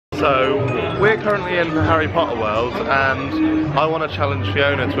So we're currently in the Harry Potter world, and I want to challenge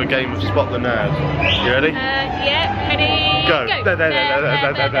Fiona to a game of Spot the Nerd. You ready? Yeah, ready. Go.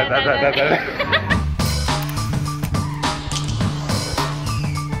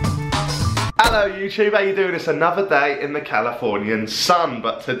 Hello YouTube, how you doing? It's another day in the Californian sun,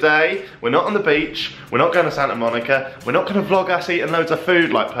 but today we're not on the beach, we're not going to Santa Monica, we're not going to vlog us eating loads of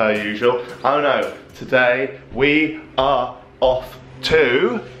food like per usual. Oh no, today we are off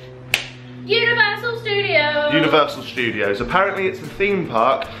to Universal Studios. Universal Studios. Apparently it's a theme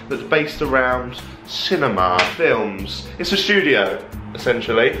park that's based around cinema, films. It's a studio,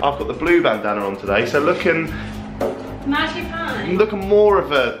 essentially. I've got the blue bandana on today, so looking more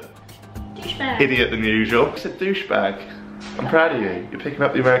of a douchebag. Idiot than usual. It's a douchebag. I'm proud of you. You're picking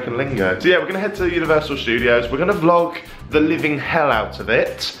up the American lingo. So yeah, we're gonna head to Universal Studios. We're gonna vlog the living hell out of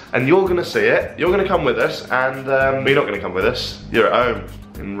it, and you're gonna see it. You're gonna come with us, and you're not gonna come with us. You're at home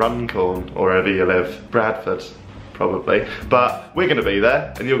in Runcorn or wherever you live. Bradford, probably. But we're gonna be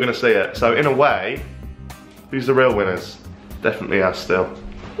there, and you're gonna see it. So in a way, who's the real winners? Definitely us still.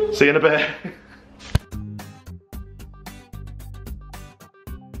 See you in a bit.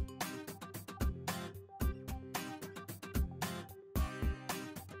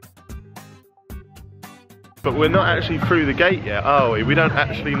 But we're not actually through the gate yet, are we? We don't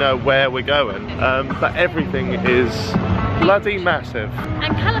actually know where we're going. But everything is bloody massive.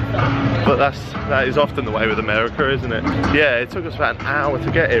 And colourful. But that is often the way with America, isn't it? Yeah, it took us about an hour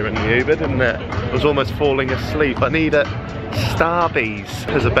to get here in the Uber, didn't it? I was almost falling asleep. I need a Starbies.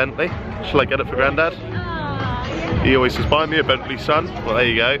 There's a Bentley. Shall I get it for Grandad? Aww. He always says, buy me a Bentley, son. Well, there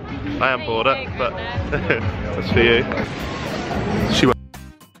you go. I am bought it, but that's for you. She won't.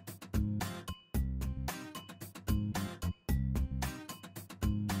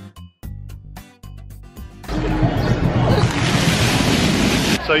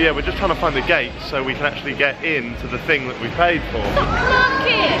 So yeah, we're just trying to find the gate so we can actually get into the thing that we paid for. Sock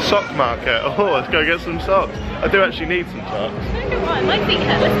market! Sock market. Oh, let's go get some socks. I do actually need some socks. I don't know why, my feet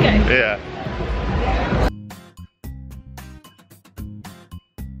hurt, let's go. Yeah.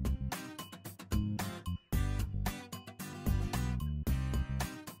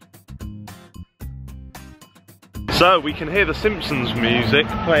 So we can hear the Simpsons music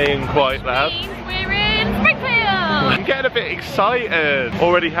playing quite loud. We're in Springfield! I'm getting a bit excited.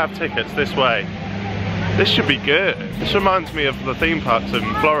 Already have tickets this way. This should be good. This reminds me of the theme parks in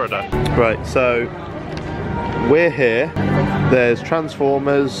Florida. Right, so we're here. There's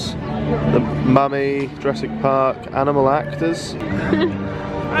Transformers, the Mummy, Jurassic Park, Animal Actors.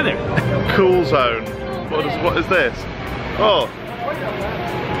 Hi there. Cool Zone. What is this? Oh.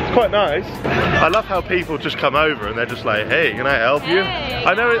 Quite nice. I love how people just come over and they're just like, hey, can I help you? Hey,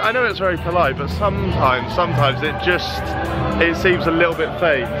 I know it's very polite, but sometimes it seems a little bit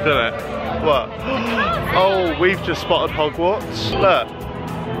fake, doesn't it? What? Oh, we've just spotted Hogwarts. Look.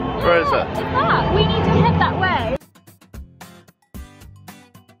 Where is it? We need to head that way.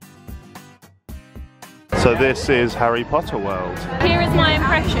 So this is Harry Potter World. Here is my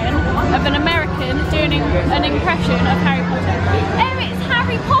impression of an American doing an impression of Harry Potter. Oh, it's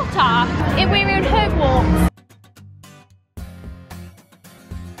Harry Potter! We're in Hogwarts.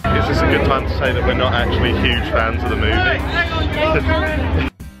 Is this a good time to say that we're not actually huge fans of the movie?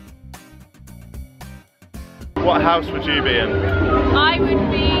 What house would you be in? I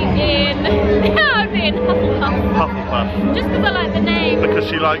would be in... I'd be in Hufflepuff. Hufflepuff. Just because I like the name. Because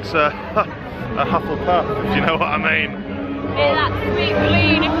she likes a Hufflepuff, if you know what I mean. Yeah, that sweet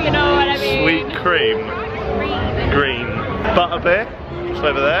green, if you know what I mean. Sweet cream. Green. Butterbeer, just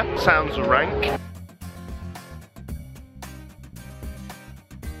over there. Sounds rank.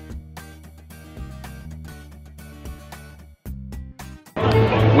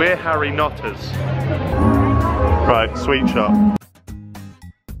 We're Harry Notters. Right, sweet shop.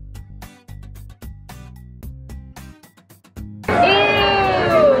 Ew,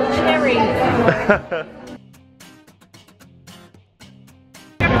 cherry.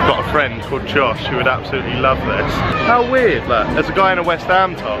 Got a friend called Josh who would absolutely love this. How weird, look. There's a guy in a West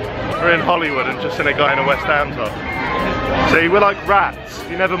Ham top. We're in Hollywood and just in a guy in a West Ham top. See, we're like rats.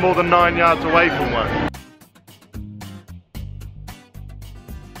 You're never more than 9 yards away from one.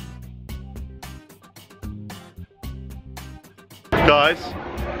 Guys,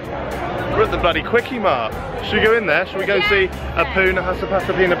 we're at the bloody Kwok-E-Mart. Should we go in there? Should we go see a Puna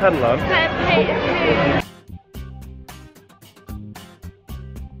Hasapasapina Penlon?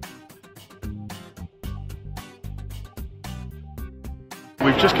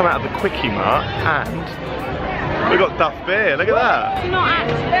 We've just come out of the Kwok-E-Mart and We got Duff beer, look at that. It's not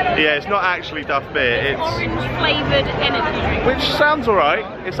actually. Yeah, it's not actually Duff beer, it's orange flavoured energy drink. which sounds alright.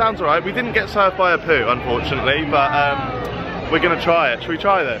 It sounds alright. We didn't get served by a poo, unfortunately, but we're gonna try it. Should we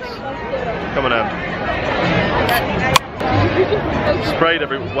try this? Come on in. Sprayed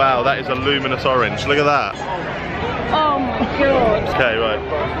every. Wow, that is a luminous orange. Look at that. Oh my god. Okay, right.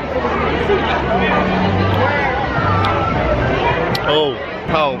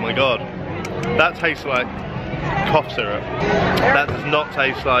 Oh my god. That tastes like cough syrup. That does not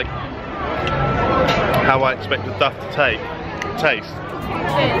taste like how I expected Duff to taste. Cheers.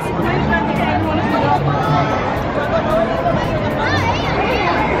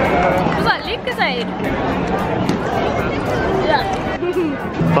 It's like Lucozade.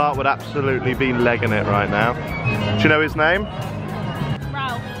 Yeah. Bart would absolutely be legging it right now. Do you know his name?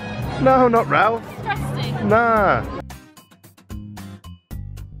 Ralph. No, not Ralph. Interesting. Nah.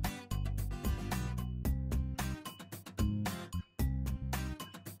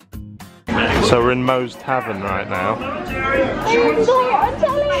 So we're in Moe's Tavern right now.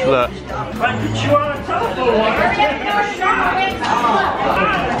 Look.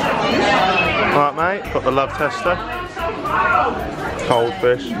 Alright mate, got the love tester. Cold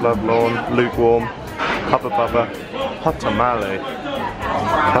fish, love lawn, lukewarm, hubba bubba, hot tamale,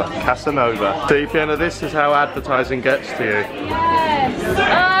 Casanova. See Fiona, this is how advertising gets to you.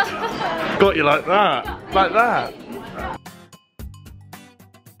 Yes. Got you like that, like that.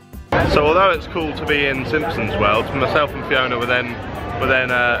 So although it's cool to be in Simpsons World, myself and Fiona were then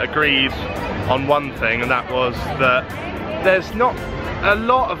agreed on one thing, and that was that there's not a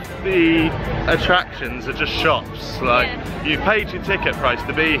lot of the attractions are just shops. Like you paid your ticket price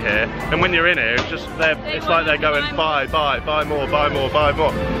to be here, and when you're in here, it's just it's like they're going buy more.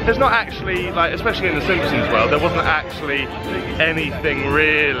 There's not actually, like, especially in the Simpsons World, there wasn't actually anything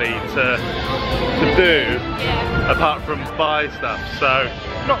really to do apart from buy stuff. So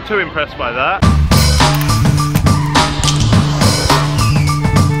not too impressed by that.